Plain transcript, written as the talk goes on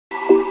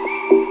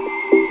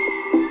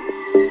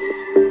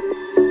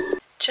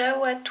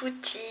Ciao à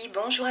tutti,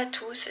 bonjour à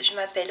tous, je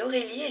m'appelle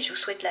Aurélie et je vous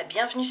souhaite la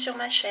bienvenue sur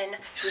ma chaîne.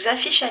 Je vous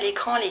affiche à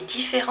l'écran les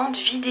différentes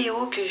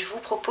vidéos que je vous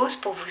propose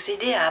pour vous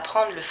aider à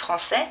apprendre le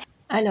français.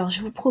 Alors,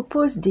 je vous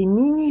propose des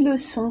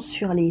mini-leçons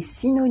sur les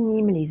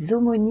synonymes, les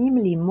homonymes,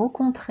 les mots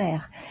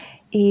contraires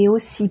et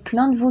aussi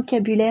plein de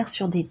vocabulaire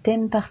sur des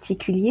thèmes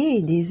particuliers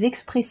et des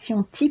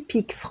expressions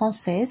typiques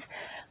françaises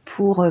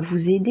pour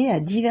vous aider à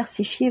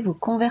diversifier vos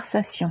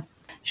conversations.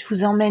 Je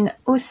vous emmène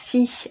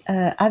aussi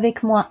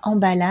avec moi en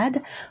balade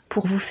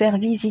pour vous faire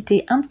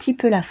visiter un petit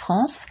peu la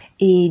France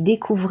et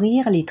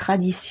découvrir les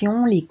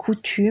traditions, les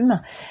coutumes,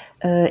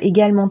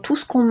 également tout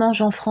ce qu'on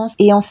mange en France.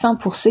 Et enfin,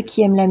 pour ceux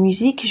qui aiment la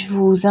musique, je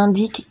vous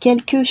indique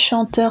quelques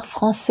chanteurs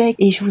français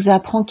et je vous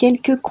apprends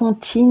quelques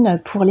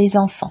comptines pour les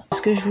enfants.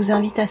 Ce que je vous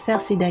invite à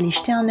faire, c'est d'aller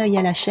jeter un œil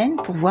à la chaîne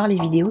pour voir les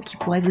vidéos qui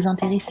pourraient vous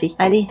intéresser.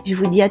 Allez, je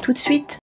vous dis à tout de suite!